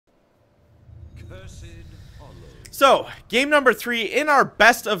So, game number 3 in our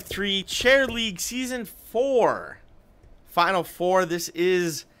best of 3 Chair League Season 4. Final 4. This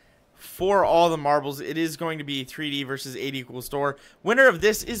is for all the marbles. It is going to be 3D versus 8 equals door. Winner of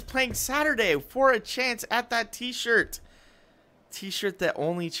this is playing Saturday for a chance at that t-shirt. T-shirt that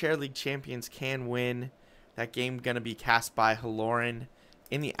only Chair League champions can win. That game going to be cast by Haloran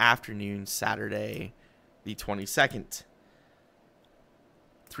in the afternoon, Saturday the 22nd.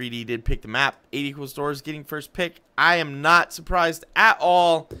 3D did pick the map. 8 equals doors getting first pick. I am not surprised at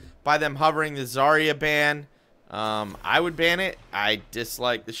all by them hovering the Zarya ban. I would ban it. I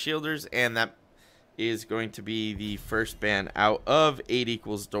dislike the shielders, and that is going to be the first ban out of 8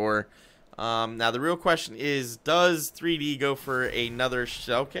 equals door. Now the real question is, does 3D go for another?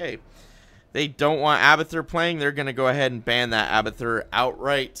 Okay, they don't want Abathur playing. They're going to go ahead and ban that Abathur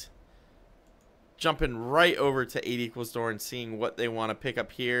outright. Jumping right over to 8 equals door and seeing what they want to pick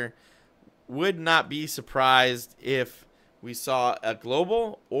up here. Would not be surprised if we saw a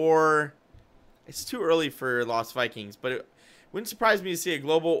global, or it's too early for Lost Vikings, but it wouldn't surprise me to see a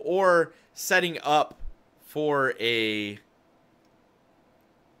global or setting up for a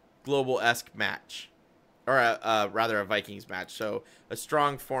global-esque match, or rather a Vikings match. So a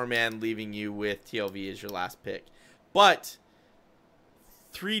strong 4-man leaving you with TLV as your last pick. But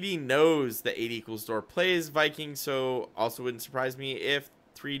 3D knows that 8 equals door plays Vikings, so also wouldn't surprise me if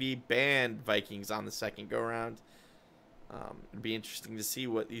 3D banned Vikings on the second go-round. It'd be interesting to see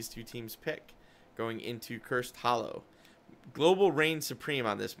what these two teams pick going into Cursed Hollow. Global reigns supreme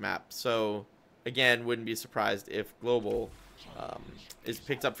on this map, so again, wouldn't be surprised if Global is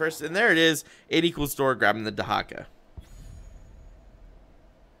picked up first. And there it is, 8 equals door grabbing the Dahaka.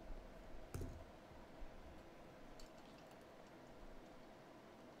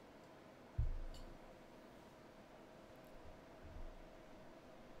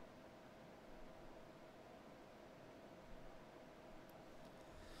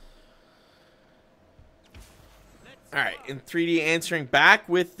 Alright, and 3D answering back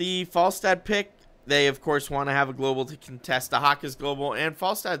with the Falstad pick. They, of course, want to have a global to contest Dahaka's global. And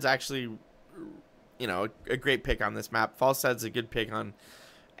Falstad's actually, you know, a great pick on this map. Falstad's a good pick on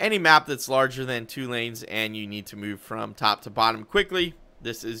any map that's larger than 2 lanes and you need to move from top to bottom quickly.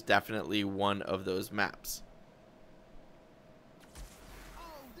 This is definitely one of those maps.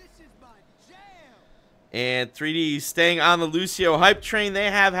 And 3D staying on the Lucio hype train.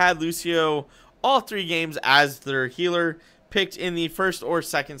 They have had Lucio all 3 games as their healer, picked in the first or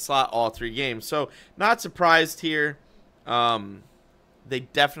second slot all 3 games. So not surprised here. They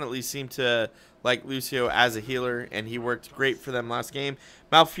definitely seem to like Lucio as a healer, and he worked great for them last game.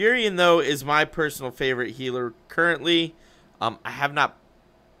 Malfurion, though, is my personal favorite healer currently.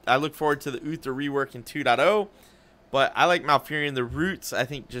 I look forward to the Uther rework in 2.0, but I like Malfurion. The roots, I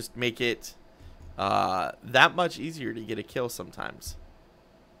think, just make it that much easier to get a kill sometimes.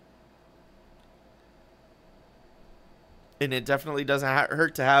 And it definitely doesn't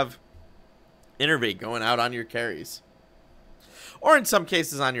hurt to have Innervate going out on your carries. Or in some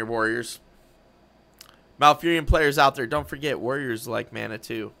cases on your warriors. Malfurion players out there, don't forget, warriors like mana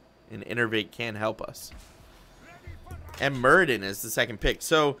too. And Innervate can help us. And Muradin is the second pick.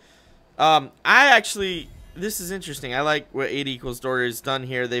 So, this is interesting. I like what 8 equals door has done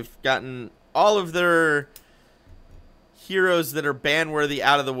here. They've gotten all of their heroes that are ban-worthy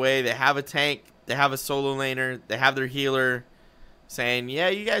out of the way. They have a tank. They have a solo laner. They have their healer saying, yeah,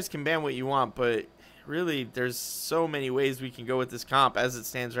 you guys can ban what you want, but really there's so many ways we can go with this comp as it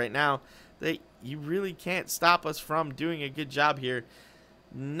stands right now that you really can't stop us from doing a good job here.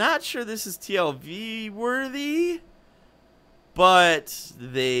 Not sure this is TLV worthy, but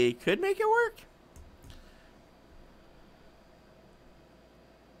they could make it work.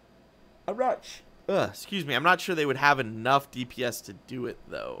 I'm not sure they would have enough DPS to do it,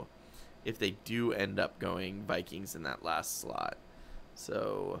 though, if they do end up going Vikings in that last slot.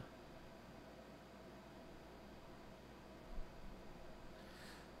 So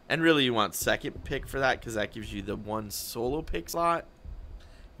and really you want second pick for that, because that gives you the 1 solo pick slot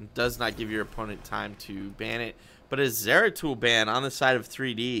and does not give your opponent time to ban it. But a Zeratul ban on the side of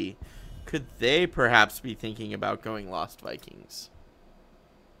 3D, could they perhaps be thinking about going Lost Vikings?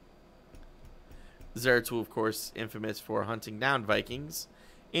 Zeratul, of course, infamous for hunting down Vikings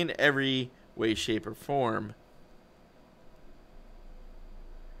in every way, shape, or form.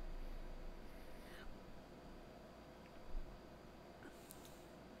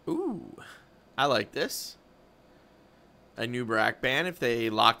 Ooh, I like this. A new Barak ban, if they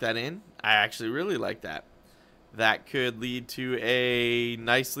lock that in. I actually really like that. That could lead to a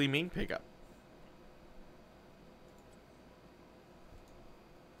nicely mean pickup.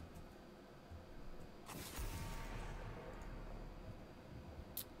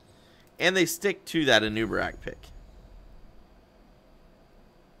 And they stick to that Anubarak pick.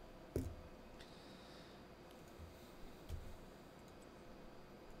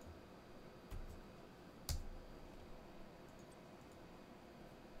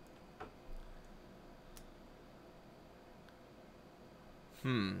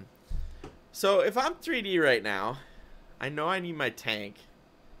 So if I'm 3D right now, I know I need my tank.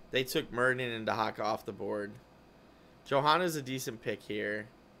 They took Murden and Dahaka off the board. Johanna's a decent pick here.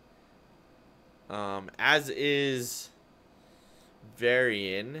 As is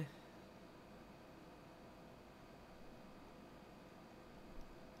Varian.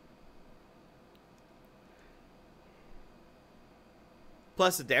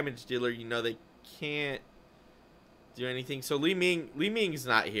 Plus a damage dealer, you know they can't do anything. So Li Ming's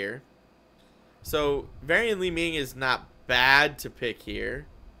not here. So Varian Li Ming is not bad to pick here.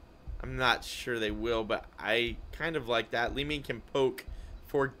 I'm not sure they will, but I kind of like that. Li Ming can poke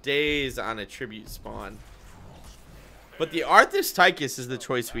for days on a tribute spawn. But the Arthas Tychus is the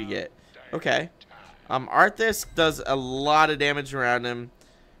choice we get. Okay. Arthas does a lot of damage around him.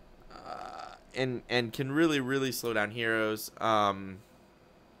 And can really slow down heroes.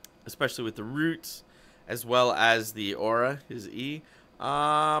 Especially with the roots. As well as the aura, his E.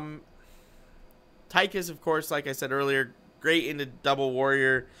 Tychus, of course, like I said earlier, great into double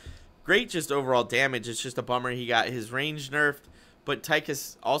warrior. Great just overall damage. It's just a bummer he got his range nerfed. But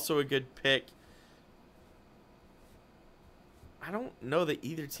Tychus, also a good pick. I don't know that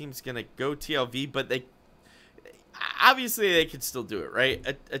either team's going to go TLV, but they obviously they could still do it,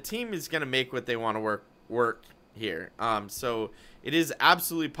 right? A team is going to make what they want to work here. So it is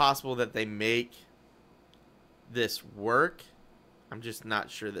absolutely possible that they make this work. I'm just not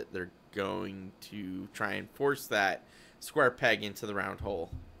sure that they're going to try and force that square peg into the round hole.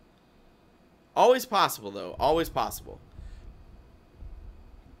 Always possible, though. Always possible.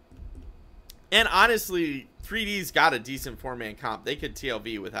 And honestly, 3D's got a decent 4-man comp. They could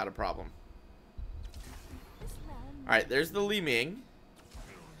TLV without a problem. Alright, there's the Li Ming.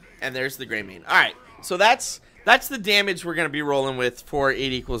 And there's the Greymane. Alright, so that's the damage we're going to be rolling with for 8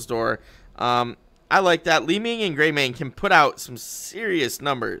 equals door. I like that. Li Ming and Greymane can put out some serious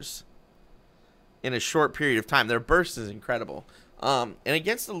numbers in a short period of time. Their burst is incredible. And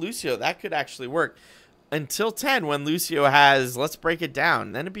against the Lucio, that could actually work. Until 10, when Lucio has, let's break it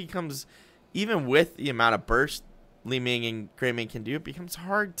down. Then it becomes, even with the amount of burst Li Ming and Greymane can do, it becomes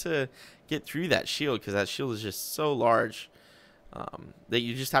hard to get through that shield, because that shield is just so large that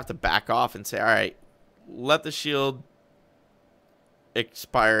you just have to back off and say, all right, let the shield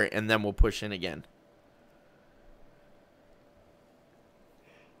expire, and then we'll push in again.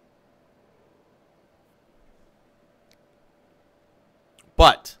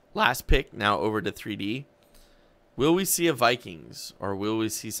 But, last pick, now over to 3D. Will we see a Vikings, or will we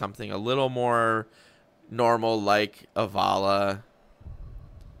see something a little more normal like a Vala,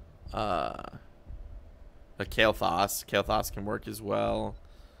 a Kael'thas? Kael'thas can work as well.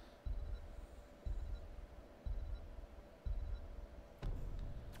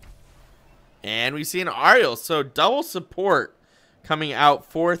 And we see an Ariel, so double support coming out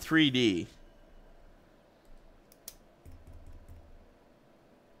for 3D.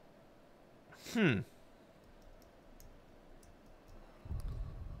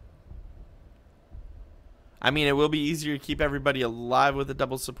 I mean, it will be easier to keep everybody alive with a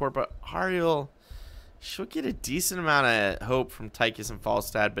double support, but Ariel, she'll get a decent amount of hope from Tychus and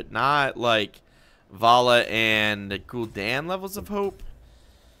Falstad, but not like Vala and Gul'dan levels of hope.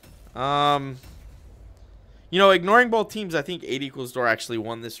 You know, ignoring both teams, I think 8 equals door actually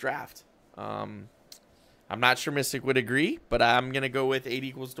won this draft. I'm not sure Mystic would agree, but I'm going to go with 8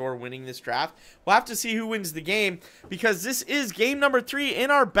 equals door winning this draft. We'll have to see who wins the game, because this is game number 3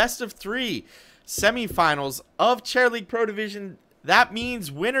 in our best of 3 semifinals of Chair League Pro Division. That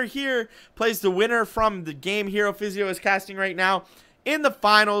means winner here plays the winner from the game Hero Physio is casting right now in the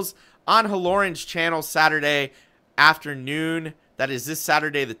finals on Haloran's channel Saturday afternoon. That is this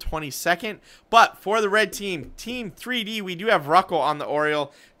Saturday, the 22nd. But for the red team, Team 3D, we do have Ruckle on the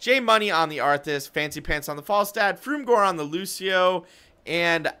Oriole, J Money on the Arthas, Fancy Pants on the Falstad, Froomgore on the Lucio,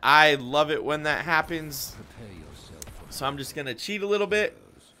 and I love it when that happens. So I'm just going to cheat a little bit.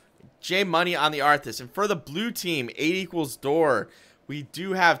 J Money on the Arthas. And for the blue team, 8 equals door, we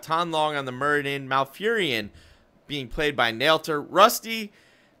do have Tan Long on the Muradin, Malfurion being played by Nailter, Rusty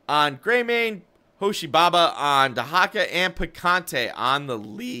on Greymane, Hoshi Baba on Dahaka, and Picante on the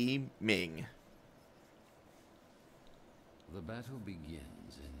Li Ming. The battle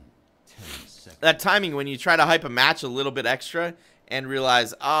begins in 10 seconds. That timing when you try to hype a match a little bit extra and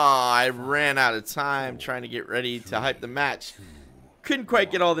realize, oh, I ran out of time trying to get ready to hype the match, Couldn't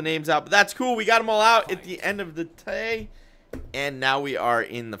quite get all the names out, but that's cool. We got them all out at the end of the day. And now we are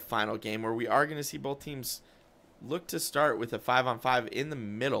in the final game where we are going to see both teams look to start with a 5-on-5 in the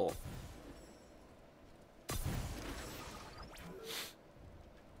middle.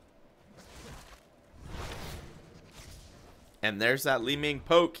 And there's that Li Ming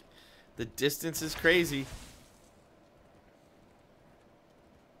poke. The distance is crazy.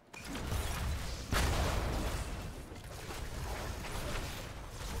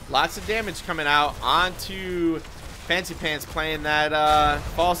 Lots of damage coming out onto Fancy Pants playing that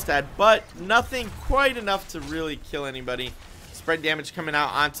Falstad, but nothing quite enough to really kill anybody. Spread damage coming out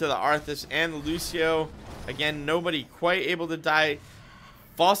onto the Arthas and the Lucio. Again, nobody quite able to die.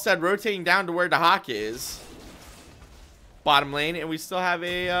 Falstad rotating down to where Dahaka is. Bottom lane, and we still have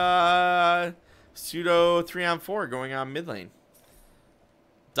a pseudo 3-on-4 going on mid lane.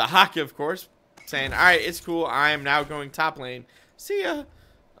 Dahaka, of course, saying, alright, it's cool. I am now going top lane. See ya.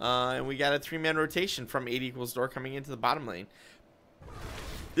 And we got a 3-man rotation from 8 equals door coming into the bottom lane.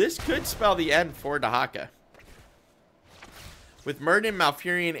 This could spell the end for Dahaka. With Murden,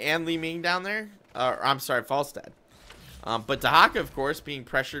 Malfurion, and Li Ming down there. I'm sorry, Falstad. But Dahaka, of course, being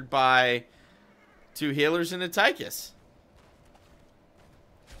pressured by 2 healers and a Tychus.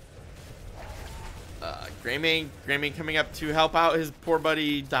 Greymane coming up to help out his poor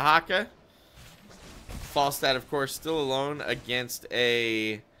buddy Dahaka. Falstad, of course, still alone against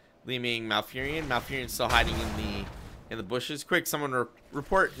a Li Ming Malfurion. Malfurion still hiding in the bushes. Quick, someone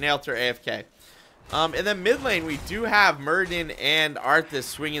report Nailter AFK. And then mid lane, we do have Murden and Arthas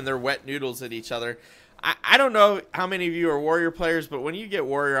swinging their wet noodles at each other. I don't know how many of you are warrior players, but when you get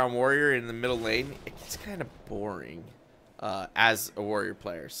warrior on warrior in the middle lane, it gets kind of boring as a warrior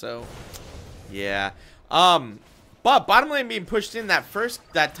player. So, yeah. But bottom lane being pushed in, that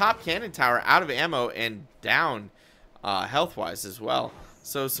top cannon tower out of ammo and down health-wise as well.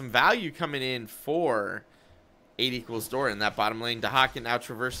 So some value coming in for 8 equals door in that bottom lane. Dahaka now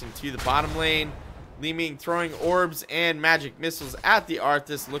traversing to the bottom lane. Li Ming throwing orbs and magic missiles at the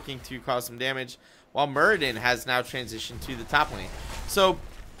Arthas, looking to cause some damage, while Muradin has now transitioned to the top lane. So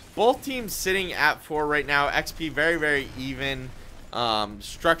both teams sitting at 4 right now. XP very, very even.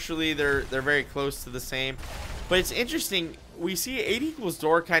 Structurally, they're very close to the same. But it's interesting. We see 8 equals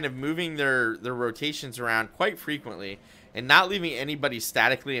door kind of moving their rotations around quite frequently and not leaving anybody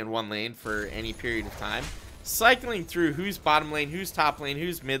statically in one lane for any period of time. Cycling through who's bottom lane, who's top lane,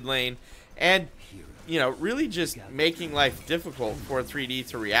 who's mid lane, and, you know, really just making life difficult for 3D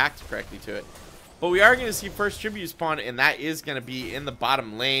to react correctly to it. But we are going to see first tribute spawn, and that is going to be in the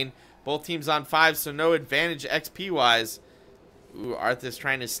bottom lane. Both teams on 5, so no advantage XP-wise. Ooh, Arthas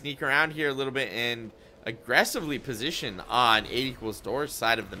trying to sneak around here a little bit and aggressively position on 8 equals doors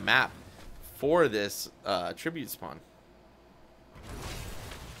side of the map for this tribute spawn.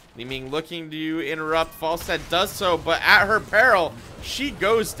 Li Ming looking to interrupt. Falstad does so, but at her peril, she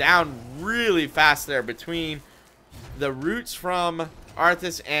goes down really fast there between the roots from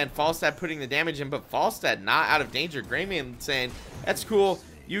Arthas and Falstad putting the damage in, but Falstad not out of danger. Greymane saying, that's cool.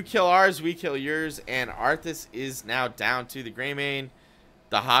 You kill ours, we kill yours, and Arthas is now down to the Greymane.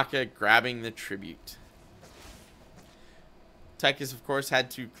 Dahaka grabbing the tribute. Tychus, of course, had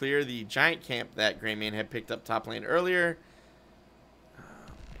to clear the giant camp that Greymane had picked up top lane earlier.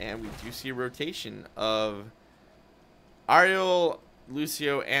 And we do see a rotation of Ariel,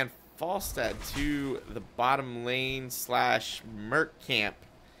 Lucio, and Falstad to the bottom lane slash Merc camp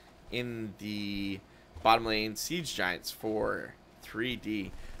in the bottom lane Siege Giants for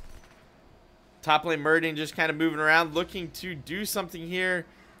 3D. Top lane Murden just kind of moving around, looking to do something here.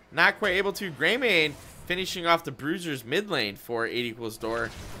 Not quite able to. Greymane finishing off the Bruisers mid lane for 8 equals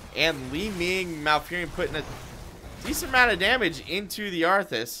door. And Li Ming Malfurion putting a decent amount of damage into the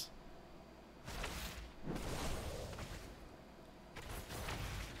Arthas.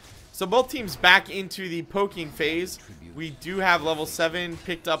 So both teams back into the poking phase. We do have level 7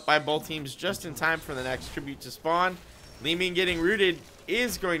 picked up by both teams just in time for the next tribute to spawn. Li Ming getting rooted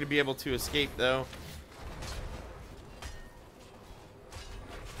is going to be able to escape though.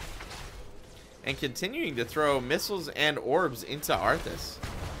 And continuing to throw missiles and orbs into Arthas.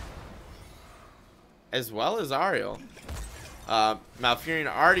 As well as Ariel. Malfurion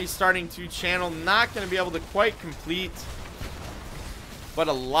already starting to channel. Not going to be able to quite complete. But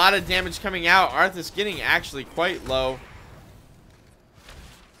a lot of damage coming out. Arthas getting actually quite low.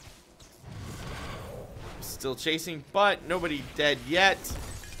 Still chasing, but nobody dead yet.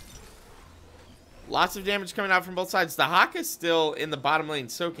 Lots of damage coming out from both sides. The Hawk is still in the bottom lane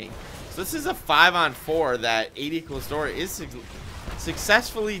soaking. So this is a 5-on-4 that 8 equals door is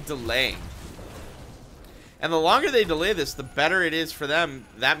successfully delaying. And the longer they delay this, the better it is for them.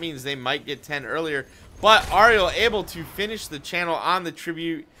 That means they might get 10 earlier. But Ariel able to finish the channel on the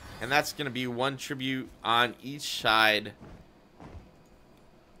tribute. And that's going to be 1 tribute on each side.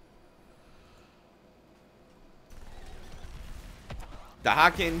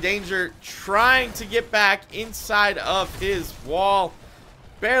 Dahaka in danger, trying to get back inside of his wall.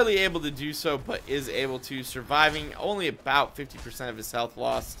 Barely able to do so, but is able to, surviving. Only about 50% of his health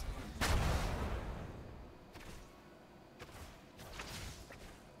lost.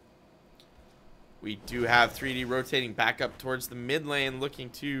 We do have 3D rotating back up towards the mid lane, looking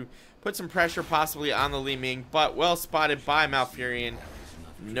to put some pressure possibly on the Li Ming, but well spotted by Malfurion.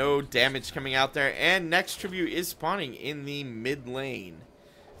 No damage coming out there, and next tribute is spawning in the mid lane,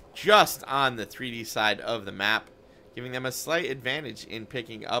 just on the 3D side of the map, giving them a slight advantage in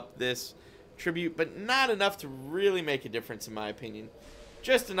picking up this tribute, but not enough to really make a difference in my opinion.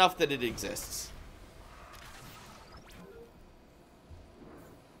 Just enough that it exists.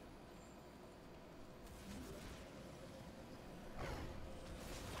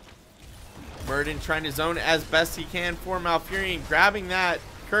 Murden trying to zone as best he can for Malfurion, grabbing that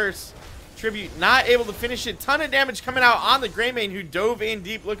curse tribute, not able to finish it. Ton of damage coming out on the Greymane, who dove in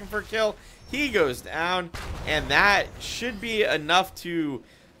deep looking for a kill. He goes down, and that should be enough to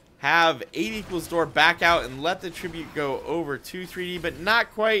have 8 equals door back out and let the tribute go over to 3D, but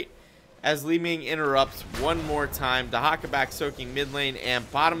not quite, as Li Ming interrupts one more time. Dahaka back soaking mid lane and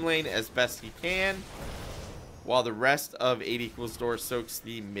bottom lane as best he can, while the rest of 8 equals door soaks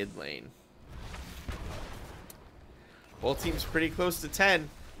the mid lane. Both teams pretty close to 10,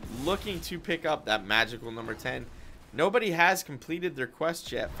 looking to pick up that magical number 10. Nobody has completed their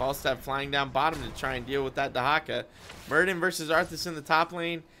quest yet. Falstaff flying down bottom to try and deal with that Dahaka. Murden versus Arthas in the top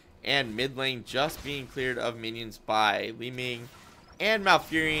lane, and mid lane just being cleared of minions by Li Ming and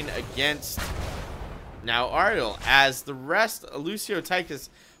Malfurion against now Ariel, as the rest, Lucio, Tychus,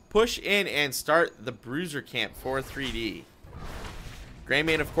 push in and start the Bruiser camp for 3D.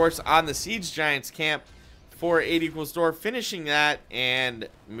 Greymane, of course, on the Siege Giants camp for 8 equals door, finishing that and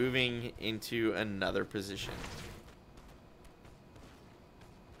moving into another position.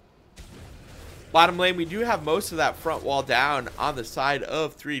 Bottom lane, we do have most of that front wall down on the side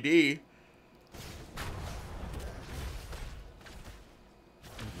of 3D.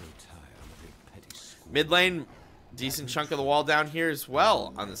 Mid lane, decent chunk of the wall down here as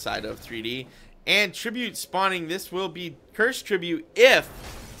well on the side of 3D. And tribute spawning. This will be Curse Tribute if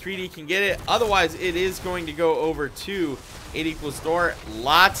 3D can get it. Otherwise, it is going to go over to 8 equals door.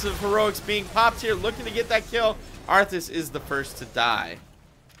 Lots of heroics being popped here, looking to get that kill. Arthas is the first to die.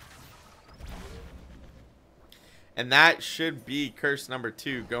 And that should be curse number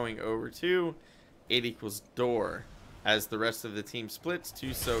 2 going over to 8 equals door, as the rest of the team splits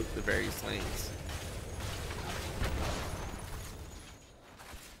to soak the various lanes.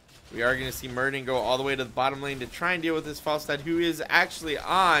 We are going to see Murden go all the way to the bottom lane to try and deal with this Falstad, who is actually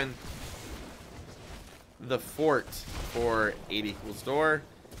on the fort for 8 equals door.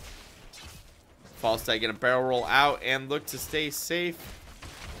 Falstad going to barrel roll out and look to stay safe.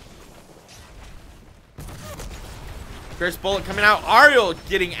 Curse bullet coming out. Ariel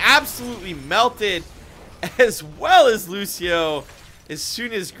getting absolutely melted, as well as Lucio, as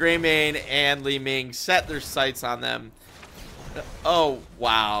soon as Greymane and Li Ming set their sights on them. Oh,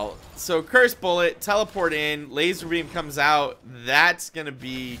 wow. So curse bullet, teleport in, laser beam comes out. That's going to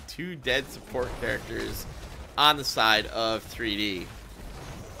be 2 dead support characters on the side of 3D.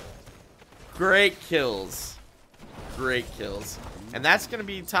 Great kills. Great kills. And that's going to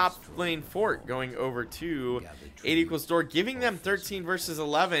be top lane fort going over to 8 equals door, giving them 13 versus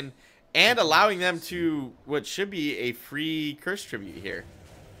 11 and allowing them to what should be a free curse tribute here.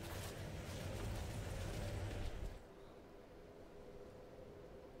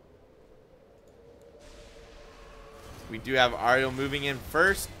 We do have Ariel moving in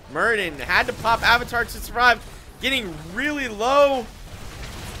first. Murden had to pop Avatar to survive. Getting really low.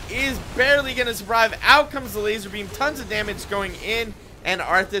 Is barely going to survive. Out comes the laser beam. Tons of damage going in. And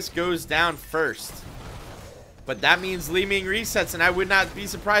Arthas goes down first. But that means Li Ming resets. And I would not be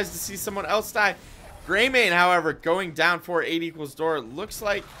surprised to see someone else die. Greymane, however, going down for 8 equals door. Looks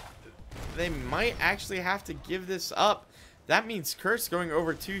like they might actually have to give this up. That means Curse going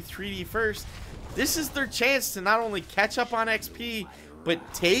over to 3D first. This is their chance to not only catch up on XP,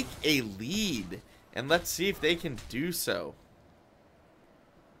 but take a lead. And let's see if they can do so.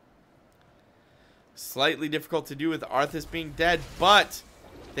 Slightly difficult to do with Arthas being dead, but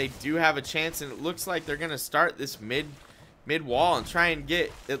they do have a chance, and it looks like they're going to start this mid wall and try and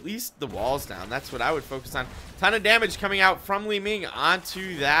get at least the walls down. That's what I would focus on. Ton of damage coming out from Li Ming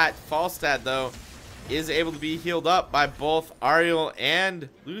onto that Falstad, though. is able to be healed up by both Ariel and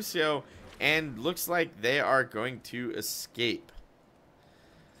Lucio, and looks like they are going to escape.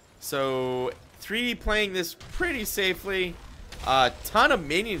 So 3D playing this pretty safely. A ton of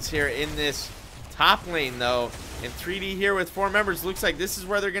minions here in this top lane though, and 3D here with 4 members. Looks like this is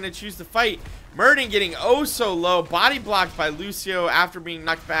where they're going to choose to fight. Murden getting oh so low, body blocked by Lucio after being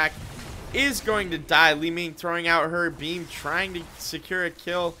knocked back, is going to die. Li Ming throwing out her beam, trying to secure a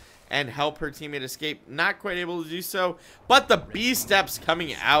kill and help her teammate escape. Not quite able to do so, but the B steps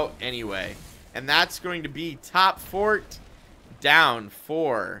coming out anyway, and that's going to be top fort down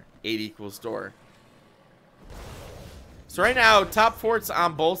for 8 door. So right now, top forts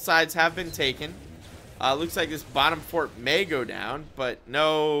on both sides have been taken. Looks like this bottom fort may go down, but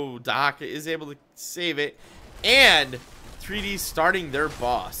no, Dahaka is able to save it. And 3D starting their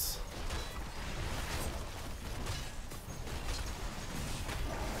boss.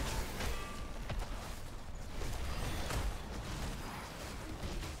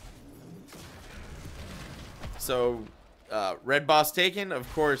 So, red boss taken.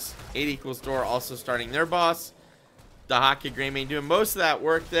 Of course, 8 door also starting their boss. Dahaka, Greymane doing most of that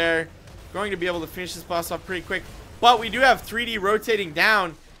work there. Going to be able to finish this boss off pretty quick. But we do have 3D rotating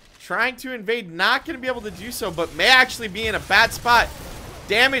down, trying to invade. Not going to be able to do so, but may actually be in a bad spot.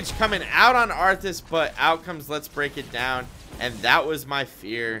 Damage coming out on Arthas, but out comes Let's Break It Down. And that was my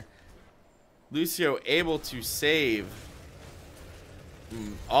fear. Lucio able to save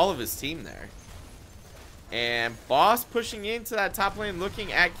all of his team there. And boss pushing into that top lane,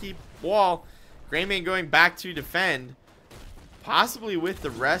 looking at keep wall. Greymane going back to defend. Possibly with the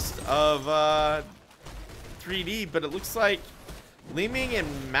rest of 3D, but it looks like Li Ming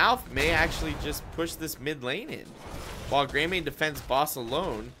and Mouth may actually just push this mid lane in, while Greymane defends boss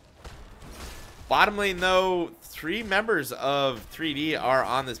alone. Bottom lane though, 3 members of 3D are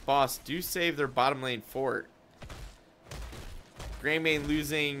on this boss, do save their bottom lane fort. Greymane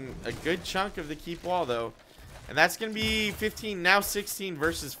losing a good chunk of the keep wall though, and that's going to be 15, now 16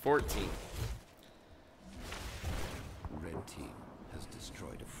 versus 14. Red team has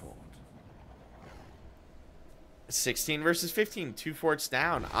destroyed a fort. 16 versus 15, 2 forts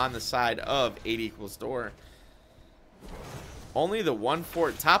down on the side of 8 door. Only the 1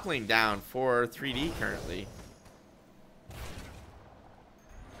 fort top lane down for 3D currently.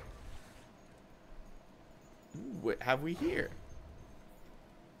 Ooh, what have we here?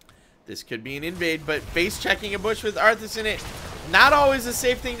 This could be an invade, but base checking a bush with Arthas in it. Not always a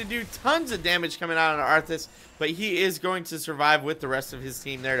safe thing to do. Tons of damage coming out on Arthas, but he is going to survive with the rest of his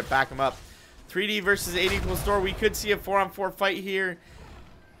team there to back him up. 3D versus 8 door. We could see a 4-on-4 fight here,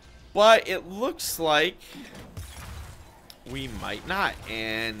 but it looks like we might not.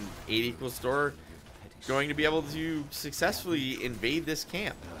 And 8 door going to be able to successfully invade this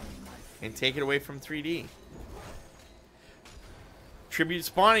camp and take it away from 3D. Tribute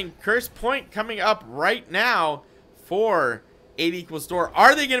spawning, curse point coming up right now for 8 door.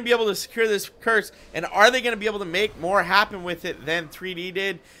 Are they going to be able to secure this curse, and are they going to be able to make more happen with it than 3D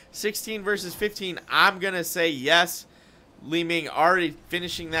did? 16 versus 15, I'm going to say yes. Li Ming already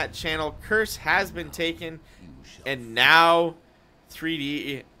finishing that channel. Curse has been taken, and now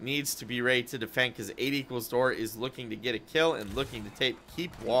 3D needs to be ready to defend, because 8 door is looking to get a kill and looking to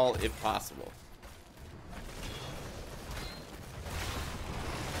keep wall if possible.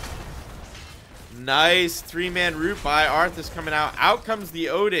 Nice 3-man root by Arthas coming out. Out comes the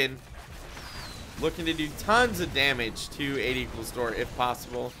Odin, looking to do tons of damage to 8 door if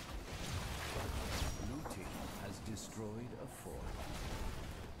possible. Blue team has destroyed a fort.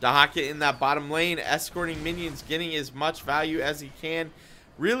 Dahaka in that bottom lane, escorting minions, getting as much value as he can.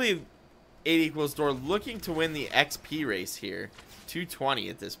 Really, 8 door looking to win the XP race here. 220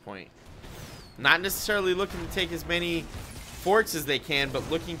 at this point. Not necessarily looking to take as many forts as they can, but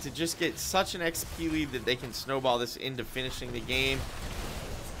looking to just get such an XP lead that they can snowball this into finishing the game.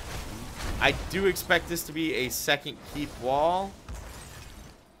 I do expect this to be a second keep wall.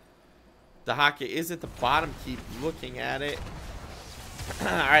 Dahaka is at the bottom keep, looking at it.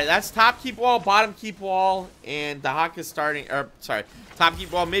 Alright, that's top keep wall, bottom keep wall, and Dahaka starting, or sorry, top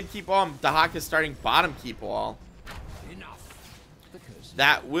keep wall, mid keep wall, and Dahaka starting bottom keep wall.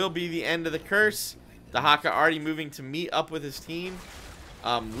 That will be the end of the curse. Dahaka already moving to meet up with his team.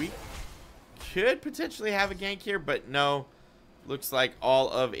 We could potentially have a gank here, but no. Looks like all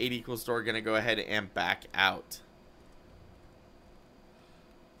of 8 door going to go ahead and back out.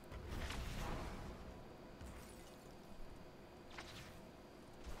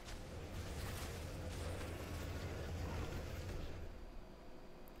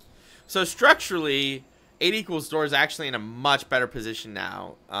 So structurally, 8 door is actually in a much better position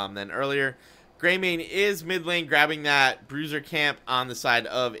now than earlier. Greymane is mid lane grabbing that bruiser camp on the side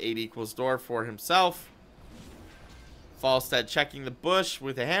of 8 equals door for himself. Falstad checking the bush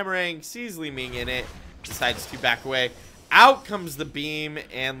with a hammering, sees Li Ming in it, decides to back away. Out comes the beam,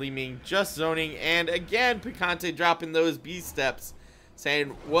 and Li Ming just zoning, and again, Picante dropping those B steps, saying,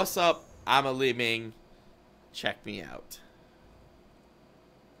 "What's up? I'm a Li Ming. Check me out."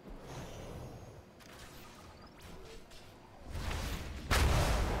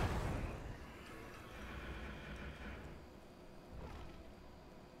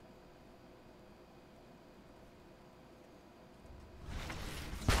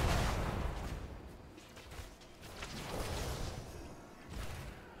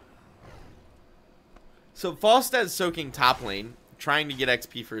 So Falstad's soaking top lane, trying to get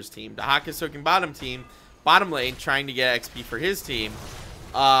XP for his team. Dahaka's soaking bottom lane, trying to get XP for his team.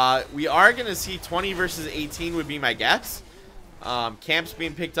 We are going to see 20 versus 18 would be my guess. Camp's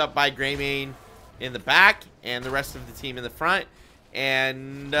being picked up by Greymane in the back and the rest of the team in the front.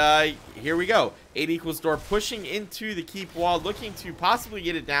 And here we go. 8 equals door pushing into the keep wall, looking to possibly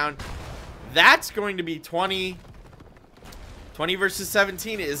get it down. That's going to be 20. 20 versus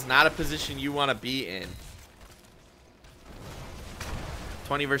 17 is not a position you want to be in.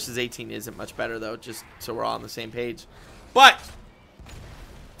 20 versus 18 isn't much better, though, just so we're all on the same page. But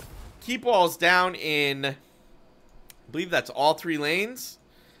keep walls down in, I believe that's all 3 lanes.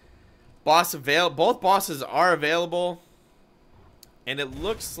 Both bosses are available. And it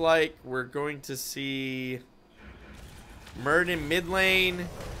looks like we're going to see Murden mid lane,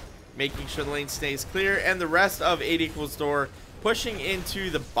 making sure the lane stays clear, and the rest of 8 equals door pushing into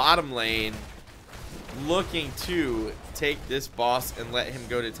the bottom lane, looking to take this boss and let him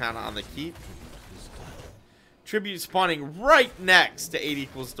go to town on the keep. Tribute spawning right next to 8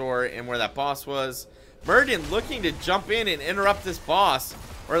 equals door and where that boss was. Murden looking to jump in and interrupt this boss,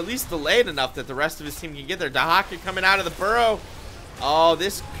 or at least delay it enough that the rest of his team can get there. Dahaka coming out of the burrow. Oh,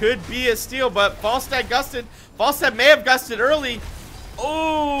 this could be a steal, but Falstad gusted. Falstad may have gusted early.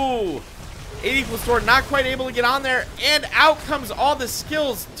 Oh, 8 equals door not quite able to get on there, and out comes all the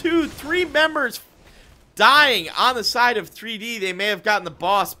skills. 3 members dying on the side of 3D. They may have gotten the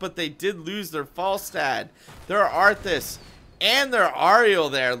boss, but they did lose their Falstad, their Arthas, and their Ariel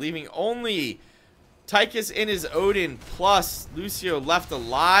there, leaving only Tychus in his Odin plus Lucio left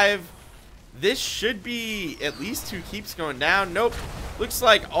alive. This should be at least 2 keeps going down. Nope. Looks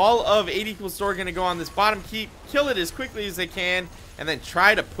like all of 8 equals door going to go on this bottom keep, kill it as quickly as they can, and then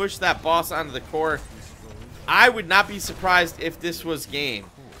try to push that boss onto the core. I would not be surprised if this was game.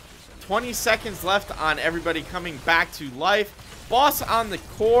 20 seconds left on everybody coming back to life. Boss on the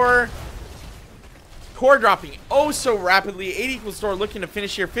core. Core dropping oh so rapidly. 8 equals door looking to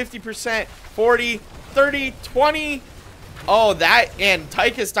finish here. 50%, 40, 30, 20. Oh, that, and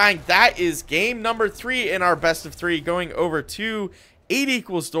Tychus dying. That is game number 3 in our best of 3, going over to 8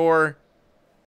 equals door.